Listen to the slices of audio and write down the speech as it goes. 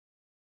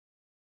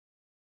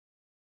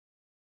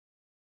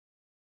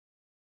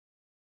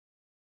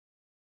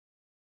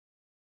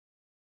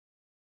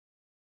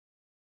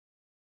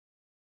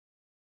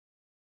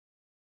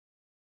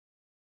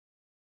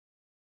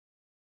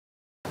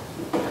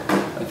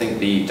think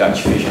the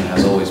Dutch vision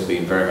has always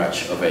been very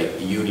much of a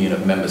union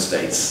of member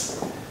states,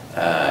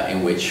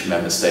 in which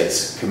member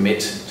states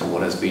commit to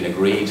what has been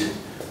agreed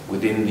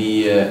within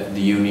the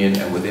Union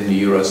and within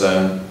the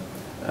Eurozone,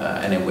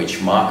 and in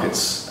which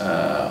markets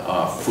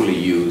are fully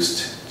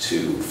used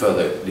to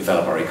further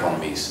develop our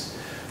economies.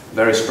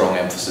 Very strong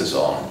emphasis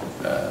on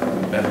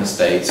member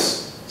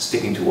states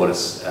sticking to what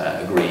is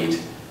agreed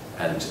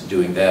and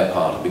doing their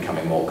part of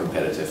becoming more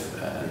competitive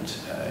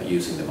and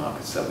using the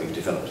markets that we've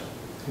developed.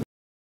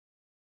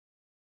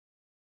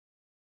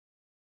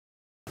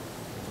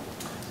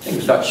 I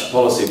think the Dutch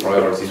policy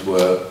priorities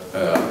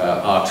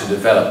are to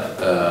develop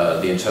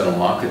the internal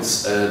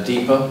markets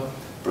deeper,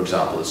 for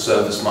example the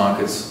service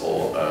markets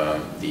or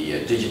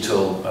the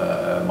digital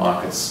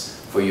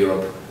markets for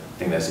Europe. I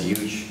think there's a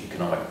huge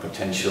economic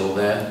potential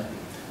there.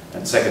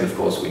 And second, of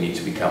course, we need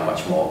to become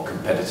much more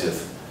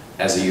competitive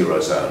as a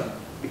Eurozone,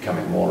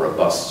 becoming more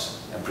robust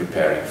and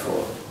preparing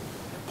for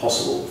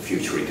possible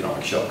future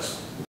economic shocks.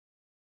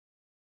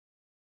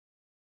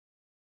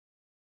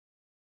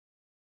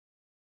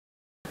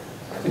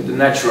 I think the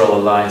natural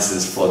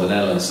alliances for the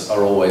Netherlands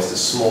are always the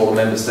smaller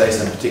member states,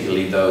 and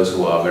particularly those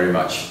who are very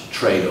much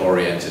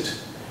trade-oriented.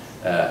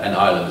 And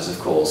Ireland is, of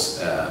course,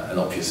 an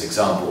obvious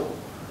example.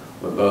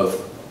 We're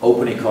both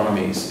open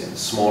economies in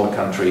smaller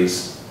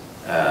countries,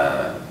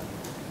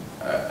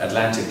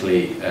 Atlantic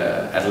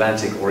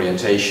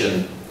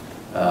orientation,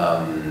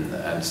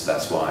 and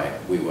that's why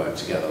we work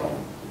together on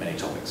many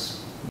topics.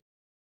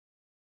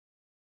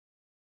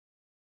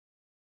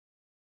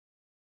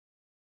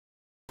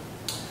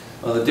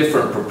 Well, the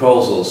different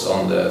proposals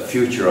on the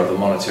future of the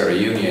monetary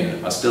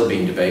union are still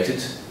being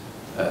debated.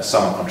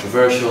 Some are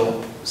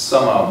controversial,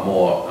 some are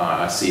more,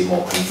 I see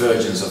more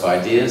convergence of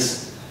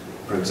ideas.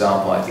 For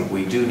example, I think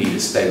we do need a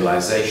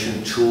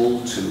stabilization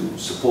tool to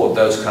support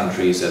those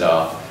countries that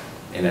are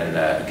in an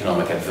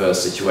economic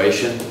adverse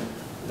situation.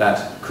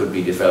 That could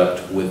be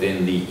developed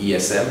within the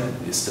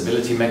ESM, the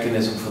stability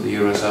mechanism for the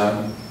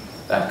Eurozone.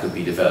 That could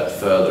be developed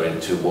further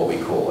into what we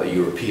call a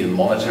European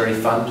Monetary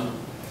Fund.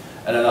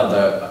 And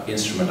another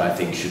instrument, I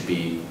think, should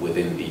be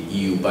within the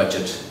EU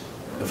budget,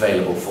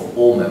 available for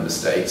all member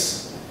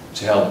states,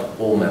 to help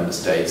all member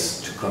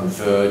states to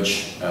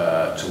converge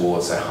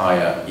towards a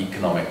higher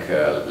economic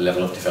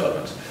level of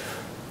development.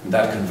 And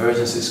that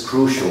convergence is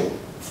crucial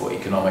for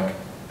economic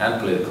and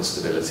political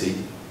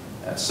stability,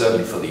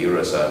 certainly for the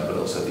Eurozone, but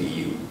also the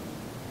EU.